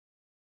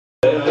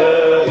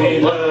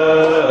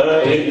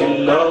إله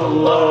إلا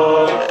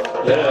الله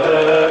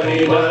لا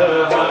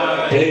إله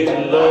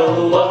إلا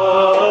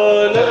الله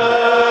لا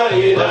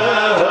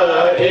إله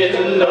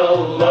إلا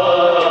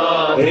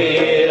الله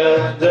هي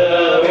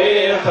الدار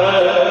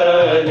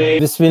حالي.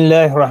 بسم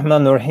الله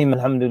الرحمن الرحيم.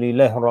 الحمد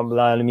لله رب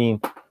العالمين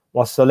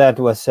والصلاة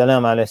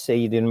والسلام على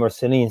سيد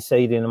المرسلين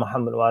سيدنا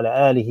محمد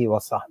وعلى آله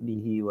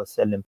وصحبه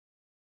وسلم.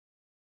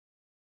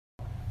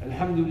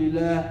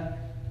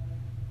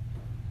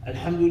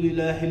 الحمد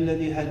لله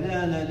الذي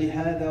هدانا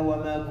لهذا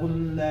وما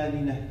كنا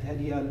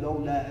لنهتدي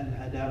لولا أن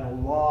هدانا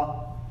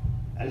الله.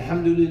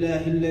 الحمد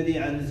لله الذي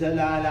أنزل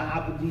على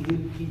عبده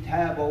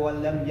الكتاب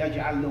ولم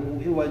يجعل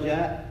له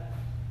عوجا.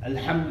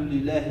 الحمد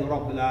لله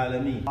رب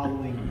العالمين.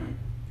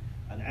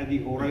 عن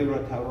أبي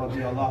هريرة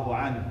رضي الله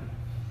عنه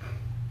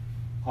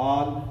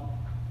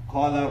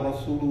قال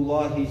رسول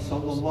الله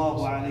صلى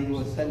الله عليه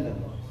وسلم: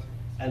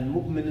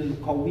 المؤمن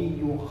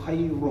القوي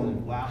خير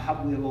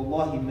وأحب إلى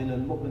الله من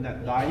المؤمن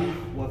الضعيف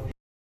وفي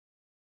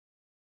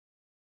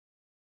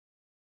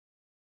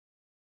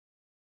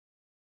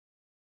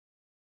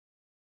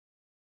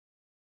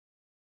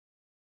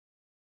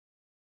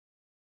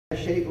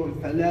شيء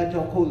فلا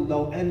تقل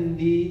لو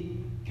أني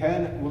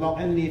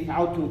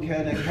فعلت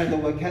كان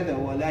كذا وكذا،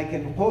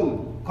 ولكن قل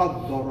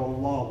قدر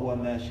الله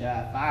وما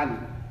شاء فعل،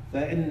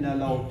 فإن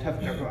لو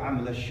تفتح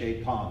عمل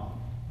الشيطان.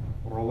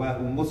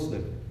 رواه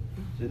مسلم.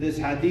 So this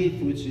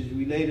hadith, which is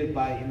related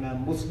by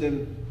Imam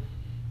Muslim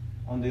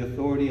on the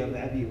authority of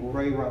Abi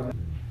Hurairah,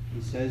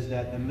 he says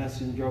that the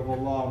Messenger of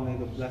Allah, may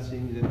the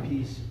blessings and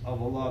peace of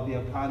Allah be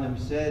upon him,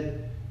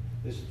 said,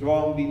 the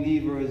strong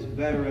believer is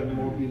better and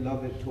more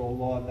beloved to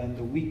Allah than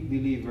the weak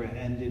believer,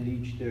 and in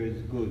each there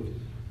is good.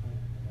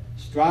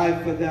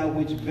 Strive for that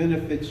which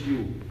benefits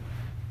you.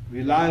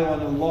 Rely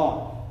on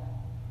Allah,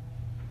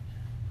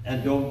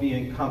 and don't be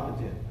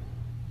incompetent,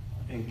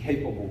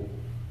 incapable.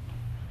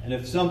 And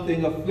if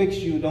something afflicts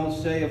you, don't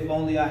say, if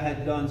only I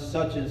had done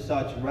such and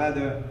such.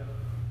 Rather,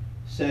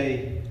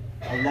 say,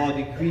 Allah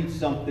decreed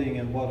something,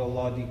 and what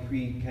Allah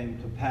decreed came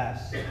to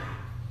pass.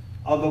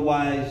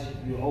 Otherwise,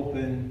 you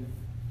open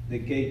the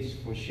gates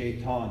for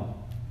shaitan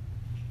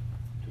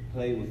to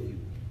play with you.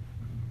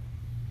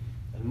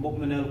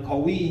 Al-Mu'min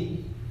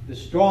al-Qawi, the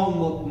strong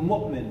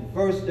mu'min,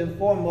 first and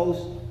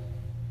foremost,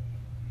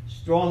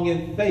 strong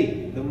in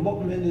faith. The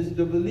mu'min is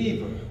the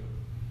believer.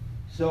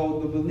 So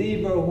the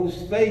believer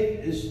whose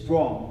faith is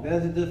strong,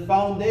 that is the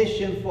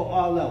foundation for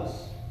all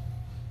else.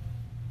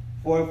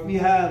 For if we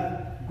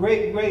have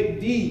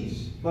great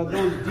deeds, but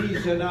those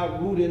deeds are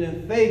not rooted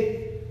in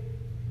faith,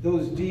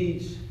 those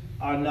deeds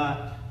are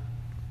not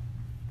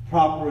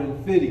proper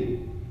and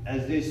fitting.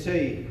 As they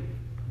say,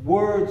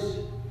 words,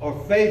 or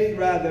faith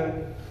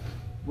rather,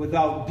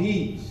 without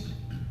deeds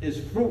is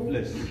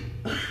fruitless,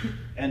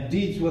 and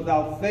deeds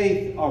without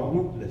faith are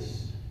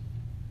rootless.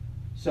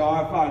 So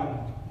if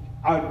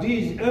our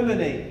deeds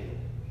emanate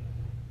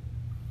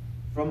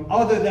from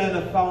other than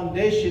a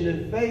foundation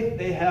in faith,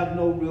 they have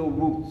no real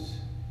roots.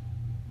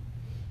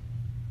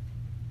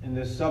 And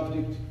they're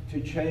subject to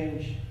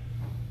change.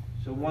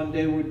 So one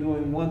day we're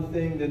doing one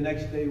thing, the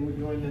next day we're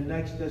doing the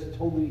next. That's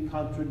totally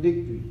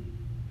contradictory.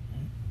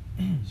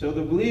 So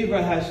the believer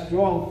has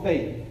strong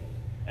faith.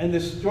 And the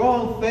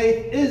strong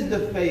faith is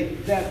the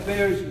faith that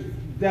bears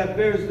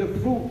the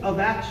fruit of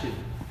action.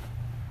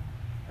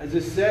 As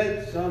it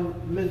said, some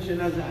mention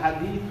as a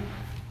hadith,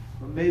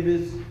 or maybe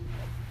it's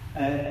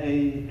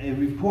a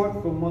report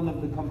from one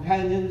of the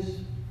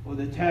companions or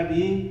the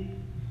tabi'in.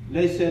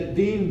 ليس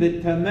الدين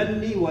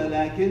بالتمني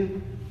ولكن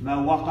ما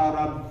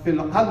وقر في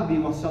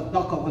القلب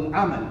وصدقه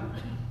العمل.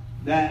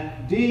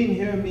 That deen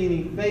here,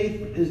 meaning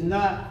faith, is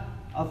not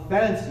a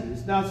fancy.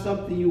 It's not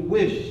something you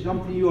wish,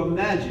 something you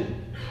imagine.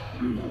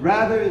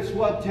 Rather, it's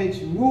what takes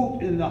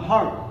root in the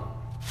heart.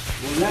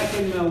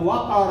 ولكن ما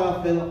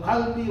وقر في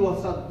القلب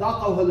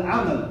وصدقه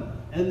العمل,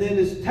 and then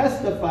is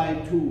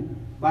testified to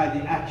by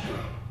the action.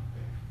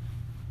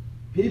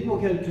 People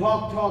can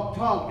talk.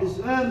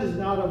 Islam is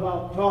not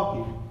about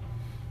talking.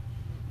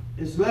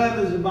 Islam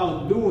is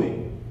about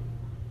doing.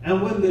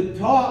 And when the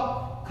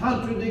talk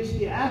contradicts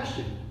the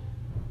action,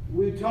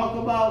 we talk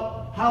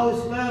about how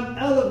Islam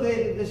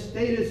elevated the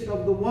status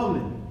of the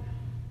woman.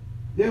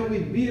 Then we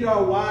beat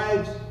our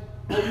wives,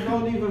 and we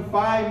don't even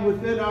find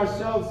within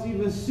ourselves,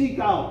 even seek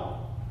out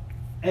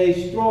a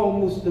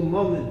strong Muslim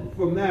woman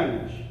for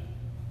marriage.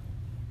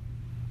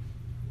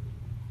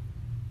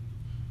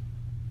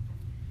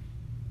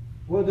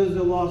 What does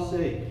Allah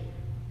say?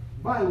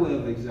 By way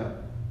of example.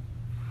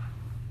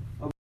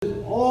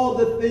 All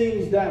the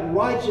things that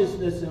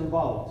righteousness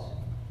involves.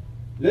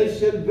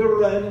 ليس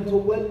البر أن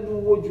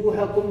تولوا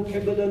وجوهكم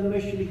قبل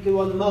المشرق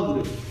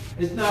والمغرب.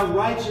 It's not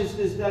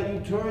righteousness that you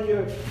turn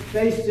your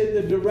face in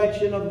the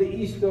direction of the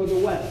east or the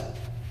west.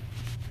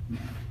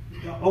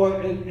 Or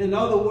in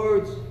other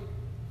words,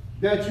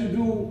 that you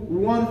do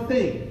one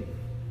thing.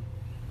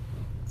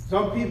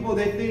 Some people,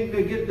 they think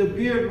they get the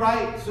beard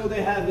right, so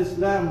they have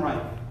Islam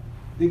right.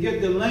 They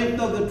get the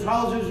length of the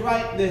trousers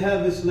right, they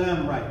have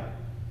Islam right.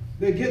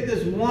 They get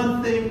this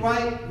one thing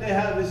right, they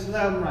have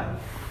Islam right.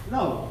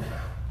 No.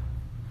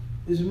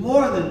 is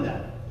more than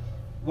that.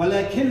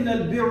 وَلَكِنَّ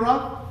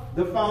الْبِرَّ,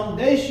 the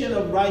foundation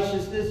of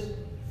righteousness,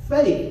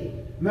 faith.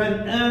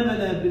 مَنْ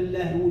آمَنَ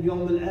بِاللَّهِ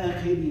وَالْيَوْمِ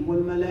الْآخِرِ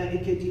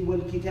وَالْمَلَائِكَةِ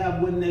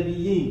وَالْكِتَابِ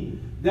وَالنَّبِيِّينَ,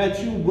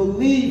 that you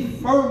believe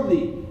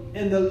firmly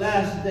in the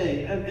last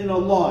day, and in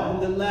Allah,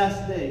 and the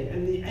last day,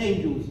 and the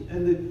angels,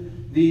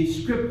 and the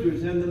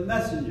scriptures, and the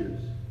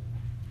messengers.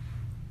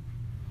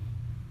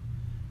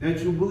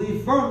 That you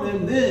believe firmly,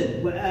 and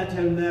then وَآتَى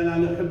الْمَالَ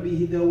عَلَى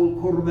حُبِّهِ ذَوِي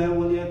الْقُرْبَى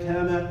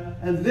وَالْيَتَامَى,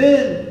 and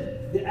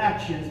then the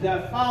actions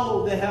that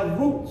follow, they have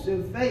roots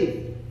in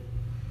faith.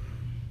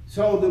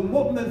 So the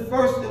mu'min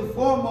first and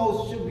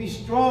foremost should be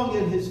strong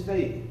in his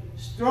faith,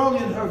 strong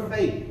in her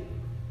faith.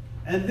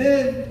 And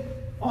then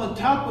on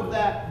top of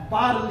that,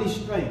 bodily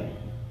strength.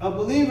 A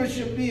believer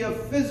should be a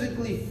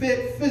physically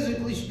fit,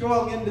 physically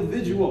strong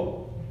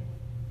individual.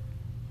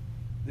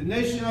 The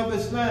Nation of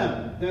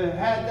Islam, they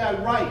had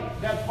that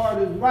right, that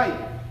part is right.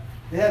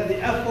 They had the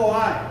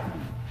FOI,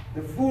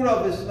 the fruit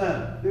of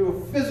Islam. They were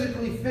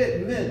physically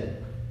fit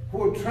men who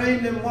were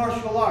trained in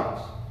martial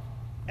arts,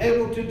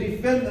 able to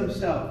defend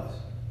themselves.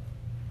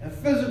 And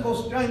physical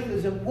strength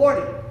is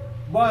important,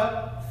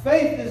 but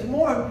faith is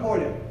more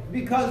important,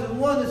 because if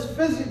one is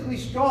physically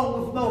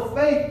strong with no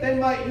faith, they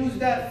might use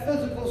that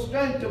physical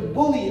strength to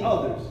bully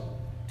others,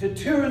 to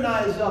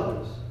tyrannize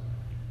others,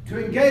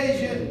 to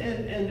engage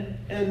in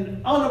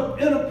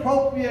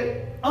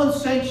inappropriate,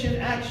 unsanctioned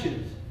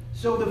actions.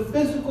 So the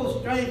physical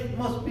strength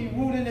must be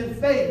rooted in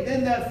faith.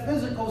 Then that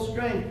physical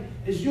strength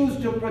is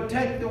used to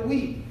protect the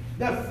weak.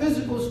 That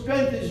physical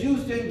strength is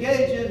used to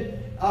engage in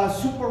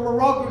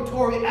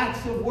supererogatory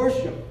acts of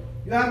worship.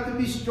 You have to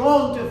be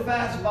strong to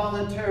fast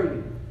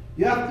voluntarily.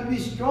 You have to be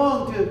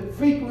strong to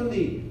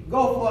frequently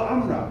go for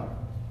Umrah.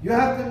 You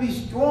have to be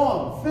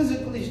strong,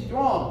 physically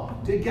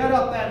strong, to get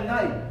up at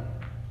night.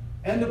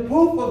 And the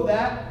proof of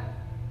that,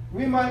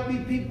 we might be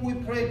people, we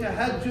pray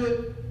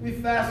tahajjud, we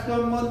fast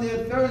on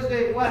Monday and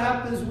Thursday. What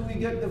happens when we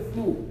get the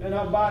flu and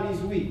our body's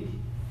weak?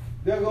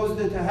 There goes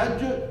the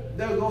tahajjud,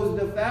 there goes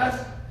the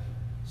fast.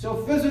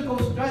 So physical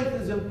strength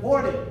is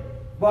important,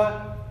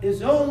 but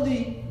it's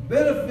only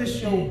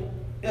beneficial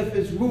if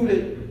it's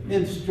rooted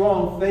in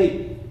strong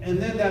faith. And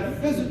then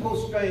that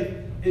physical strength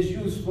is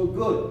used for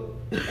good.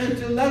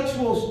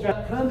 Intellectual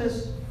strength,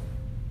 premise,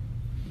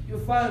 you'll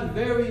find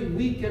very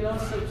weak and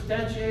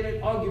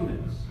unsubstantiated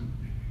arguments.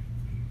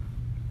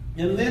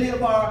 And many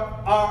of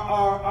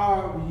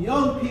our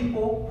young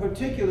people,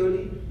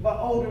 particularly, but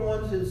older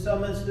ones in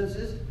some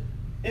instances,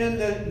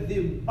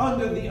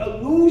 under the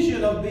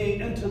illusion of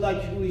being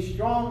intellectually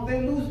strong,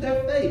 they lose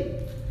their faith.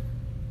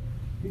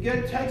 You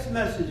get text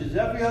messages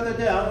every other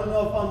day. I don't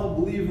know if I'm a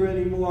believer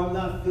anymore. I'm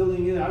not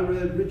feeling it. I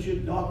read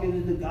Richard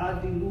Dawkins' The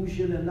God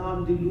Delusion, and now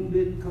I'm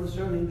deluded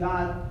concerning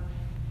God.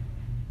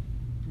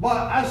 But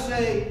I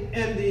say,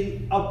 in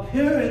the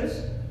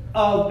appearance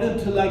of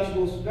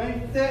intellectual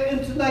strength, they're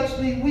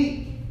intellectually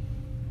weak.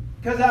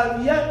 Because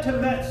I've yet to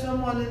meet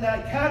someone in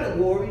that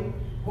category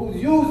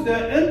who's used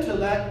their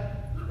intellect.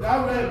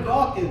 I read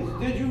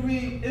Dawkins. Did you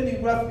read any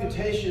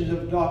refutations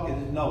of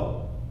Dawkins?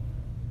 No.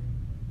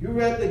 You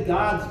read The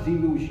God's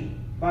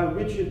Delusion by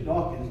Richard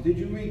Dawkins. Did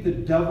you read The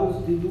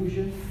Devil's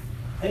Delusion?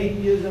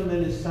 Atheism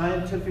and Its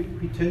Scientific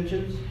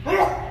Pretensions?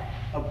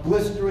 A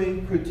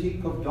blistering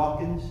critique of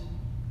Dawkins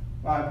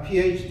by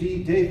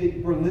PhD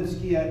David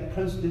Berlinski at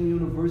Princeton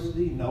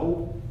University?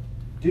 No.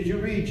 Did you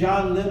read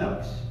John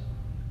Lennox?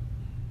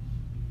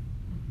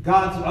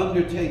 God's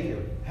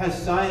Undertaker.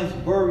 Has Science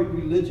Buried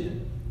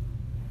Religion?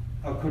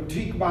 A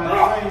critique by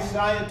a trained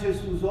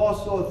scientist who's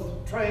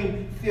also a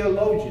trained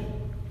theologian.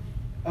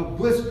 A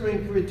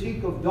blistering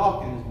critique of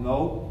Dawkins?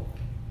 No.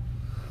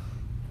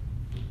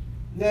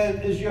 Then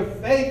is your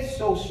faith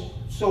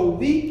so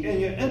weak and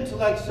your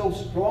intellect so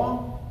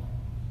strong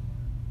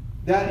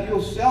that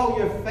you'll sell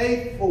your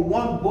faith for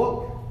one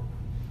book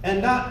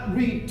and not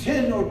read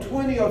 10 or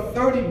 20 or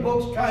 30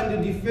 books trying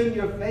to defend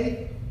your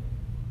faith?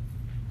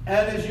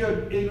 And is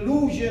your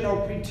illusion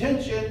or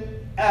pretension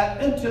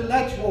at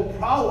intellectual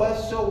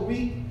prowess so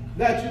weak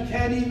that you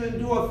can't even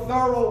do a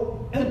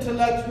thorough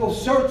intellectual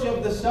search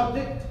of the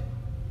subject?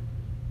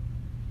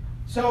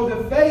 So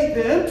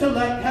the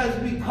intellect has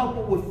to be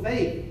coupled with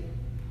faith.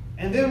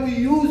 And then we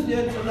use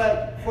the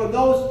intellect for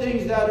those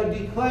things that are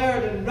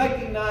declared and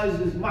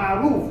recognized as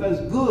ma'ruf,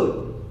 as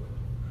good.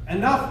 And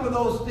not for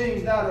those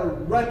things that are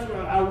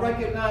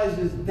recognized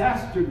as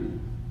dastardly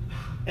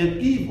and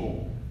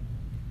evil.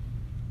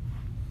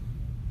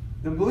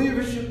 The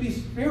believer should be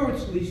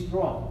spiritually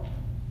strong.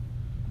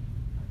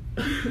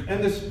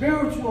 And the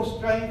spiritual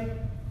strength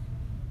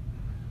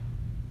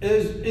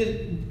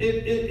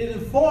it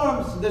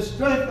informs the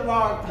strength of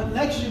our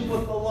connection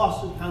with Allah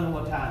subhanahu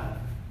wa ta'ala.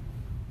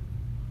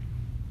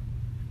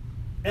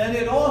 And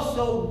it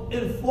also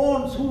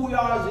informs who we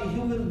are as a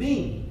human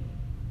being.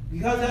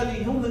 Because as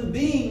a human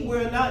being,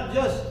 we're not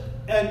just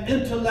an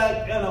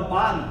intellect and a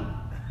body.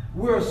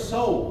 We're a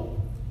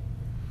soul.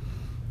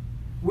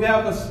 We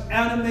have an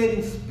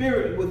animating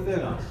spirit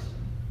within us.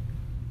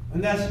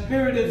 When that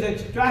spirit is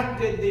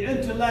extracted, the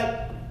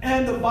intellect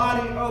and the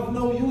body are of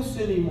no use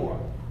anymore.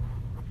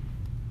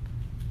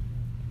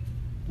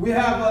 We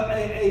have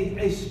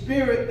a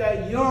spirit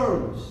that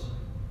yearns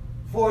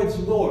for its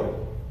Lord.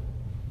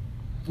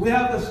 We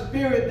have a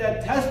spirit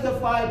that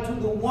testified to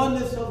the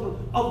oneness of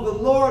the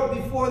Lord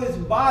before this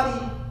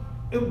body,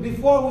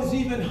 before it was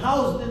even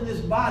housed in this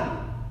body.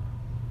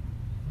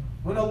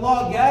 When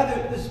Allah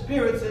gathered the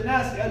spirits and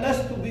asked,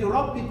 Alastu bi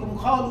rabbikum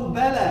qalu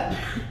bala.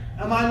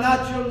 Am I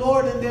not your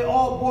Lord? And they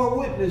all bore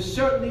witness.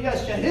 Certainly,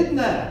 yes.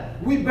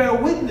 Shahidna. We bear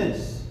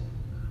witness.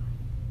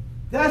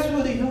 That's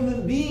what a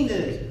human being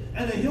is.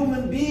 And a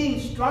human being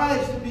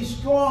strives to be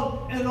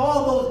strong in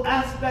all those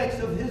aspects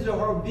of his or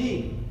her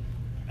being.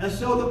 And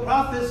so the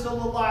Prophet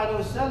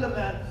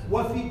ﷺ,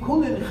 وَفِي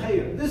كُلٍ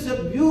خَيْرٍ. This is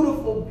a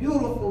beautiful,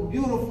 beautiful,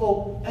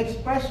 beautiful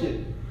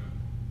expression.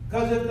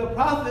 Because if the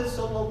Prophet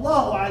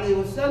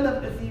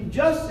ﷺ, if he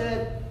just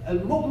said,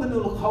 الْمُؤْمِنُ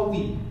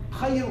الْقَوِيِّ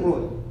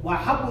خَيْرٌ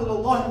وَحَبُّ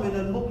اللَّهِ مِنَ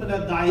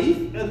الْمُؤْمِنَ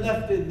الضَّعِيفِ, and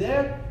left it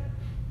there,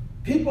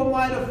 people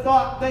might have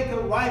thought they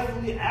could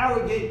rightfully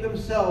arrogate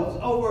themselves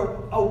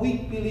over a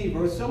weak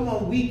believer, or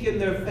someone weak in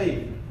their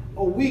faith,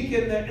 or weak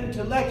in their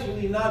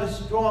intellectually, not as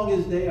strong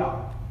as they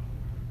are,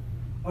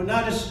 or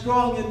not as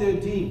strong in their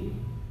deen.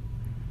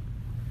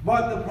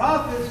 But the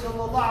Prophet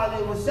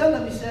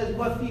ﷺ, he says,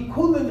 وَفِي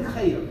كُلٍ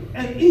خَيْرٍ,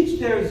 and each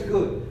there is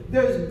good.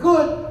 There's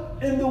good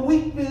in the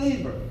weak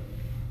believer.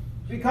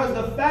 Because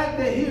the fact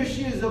that he or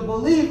she is a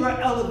believer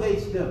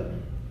elevates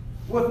them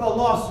with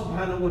Allah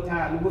subhanahu wa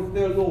ta'ala, with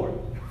their Lord.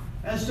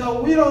 And so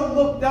we don't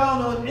look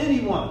down on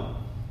anyone.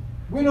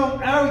 We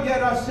don't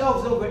arrogate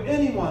ourselves over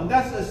anyone.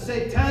 That's a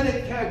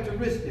satanic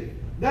characteristic.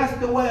 That's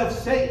the way of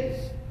Satan.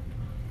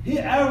 He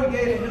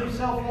arrogated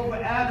himself over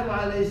Adam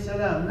alayhi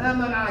salam. مَا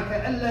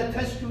مَنَعَكَ أَلَّا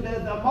تَسْجُدَ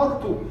إِذْ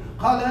أَمَرْتُ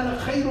قَالَ أَنَا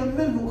خَيْرٌ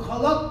مِّنْهُ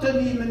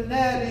خَلَقْتَنِي مِنْ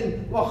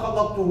نَارٍ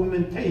وَخَلَقْتُهُ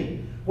مِنْ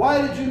طِينٍ.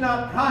 Why did you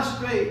not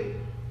prostrate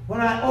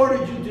when I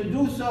ordered you to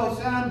do so? He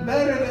said, I'm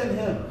better than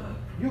him.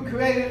 You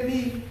created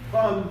me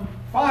from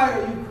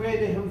fire, you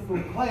created him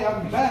from clay.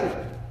 I'm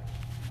better.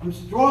 I'm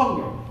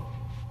stronger.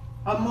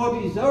 I'm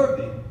more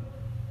deserving.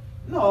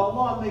 No,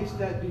 Allah makes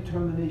that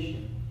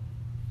determination.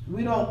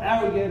 We don't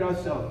arrogate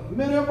ourselves.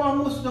 Many of our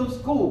Muslim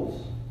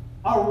schools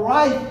are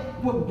rife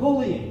with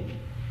bullying,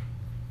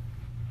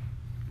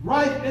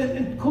 rife,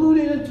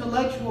 including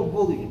intellectual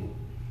bullying.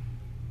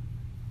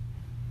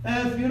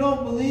 And if you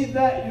don't believe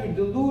that, you're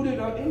deluded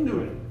or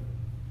ignorant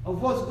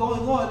of what's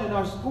going on in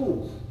our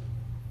schools.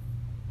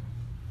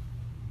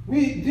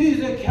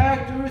 These are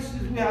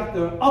characteristics we have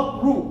to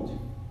uproot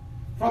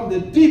from the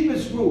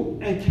deepest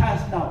root and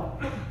cast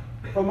out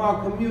from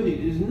our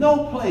community. There's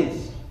no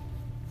place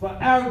for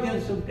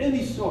arrogance of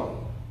any sort.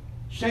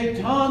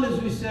 Shaitan, as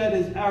we said,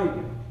 is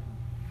arrogant.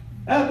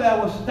 أَبَى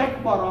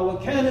وَاسْتَكْبَرَ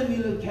وَكَانَ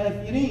مِنَ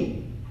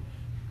الْكَافِرِينَ.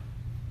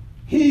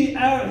 He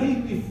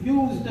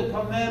refused the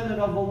commandment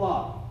of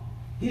Allah.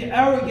 He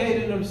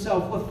arrogated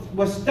himself.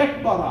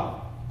 وَاسْتَكْبَرَ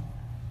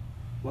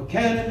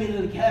وَكَانَ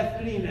مِنَ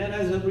الْكَافِرِينَ. And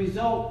as a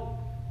result,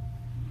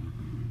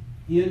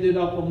 he ended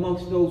up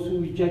amongst those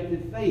who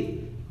rejected faith.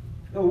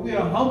 So we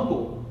are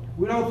humble.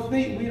 We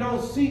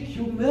don't seek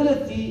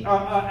humility,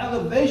 our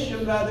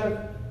elevation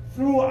rather,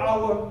 through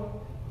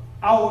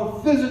our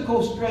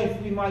physical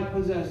strength we might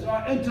possess,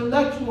 our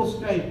intellectual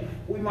strength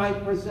we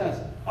might possess,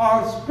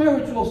 our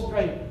spiritual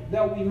strength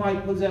that we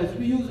might possess.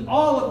 We use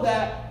all of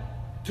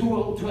that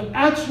to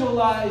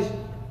actualize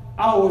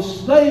our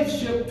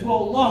slaveship to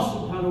Allah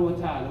subhanahu wa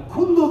ta'ala.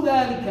 كل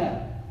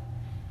ذلك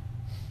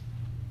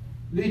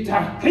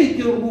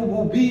لتحقيق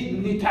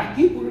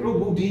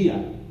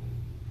العبودية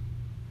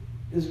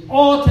is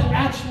all to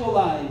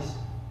actualize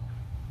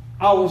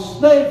our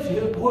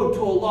slavehood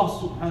to Allah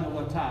subhanahu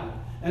wa ta'ala,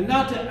 and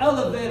not to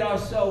elevate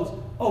ourselves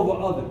over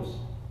others.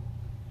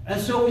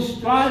 And so we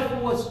strive for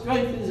what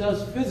strengthens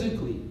us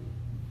physically.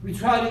 We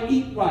try to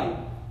eat right.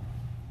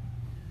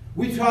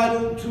 We try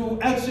to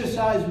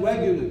exercise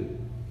regularly.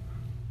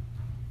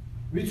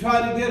 We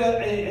try to get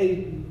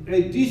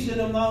a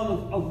decent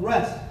amount of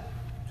rest,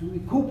 to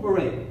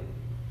recuperate.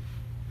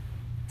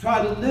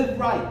 Try to live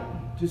right,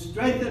 to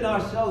strengthen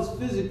ourselves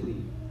physically.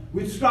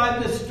 We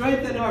strive to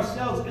strengthen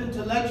ourselves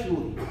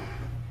intellectually.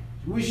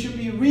 We should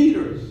be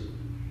readers.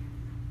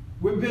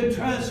 We've been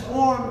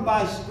transformed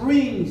by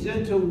screens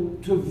into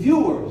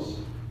viewers.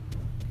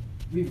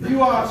 We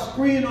view our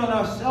screen on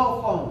our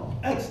cell phone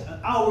X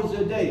hours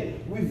a day.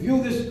 We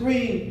view the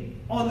screen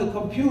on the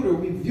computer.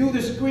 We view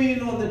the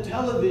screen on the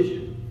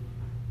television.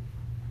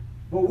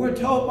 But we're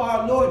told by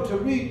our Lord to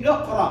read,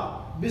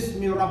 اقرأ بِاسْمِ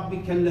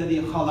رَبِّكَ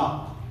الَّذِي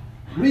خَلَقَ.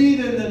 Read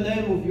in the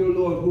name of your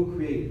Lord who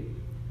created.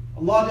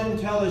 Allah didn't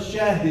tell us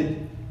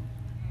shahid.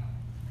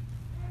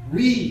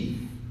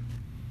 Read.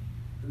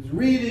 Because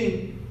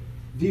reading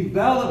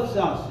develops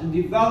us and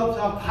develops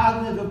our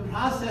cognitive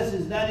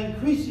processes that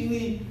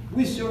increasingly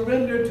we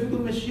surrender to the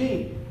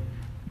machine.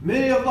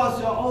 Many of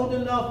us are old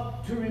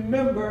enough to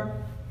remember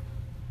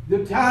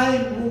the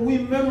time when we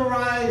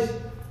memorized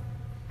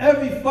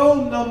every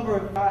phone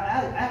number, our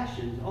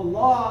actions.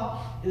 Allah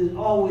is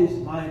always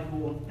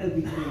mindful of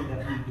everything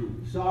that we do.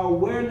 So our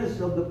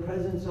awareness of the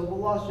presence of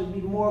Allah should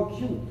be more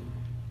acute,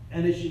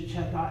 and it should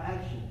check our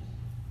actions.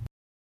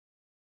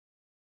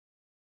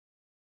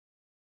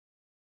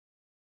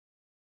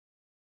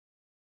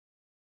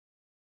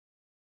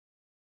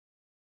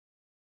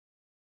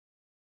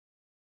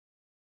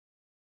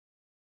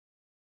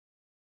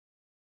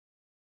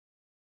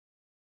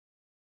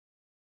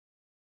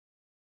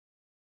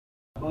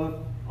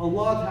 But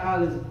Allah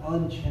Ta'ala is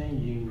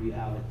unchanging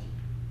reality.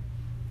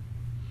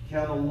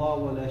 كان الله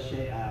ولا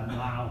شيء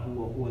معه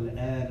وهو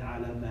الآن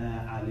على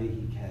ما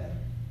عليه كان.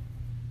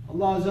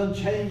 Allah is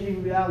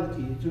unchanging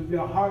reality. So if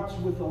your heart's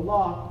with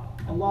Allah,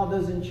 Allah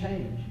doesn't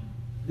change.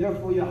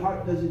 Therefore your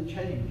heart doesn't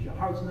change. Your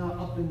heart's not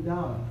up and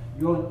down.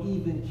 You're an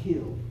even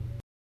keel.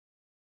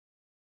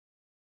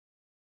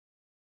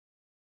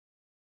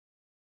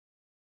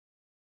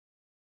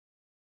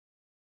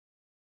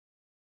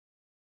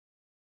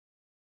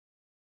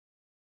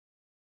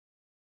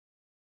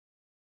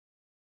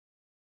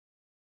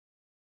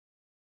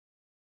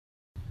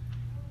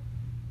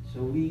 So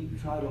we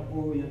try to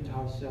orient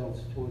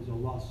ourselves towards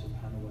Allah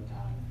subhanahu wa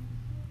ta'ala.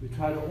 We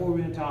try to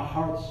orient our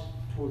hearts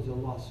towards Allah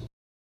subhanahu wa ta'ala.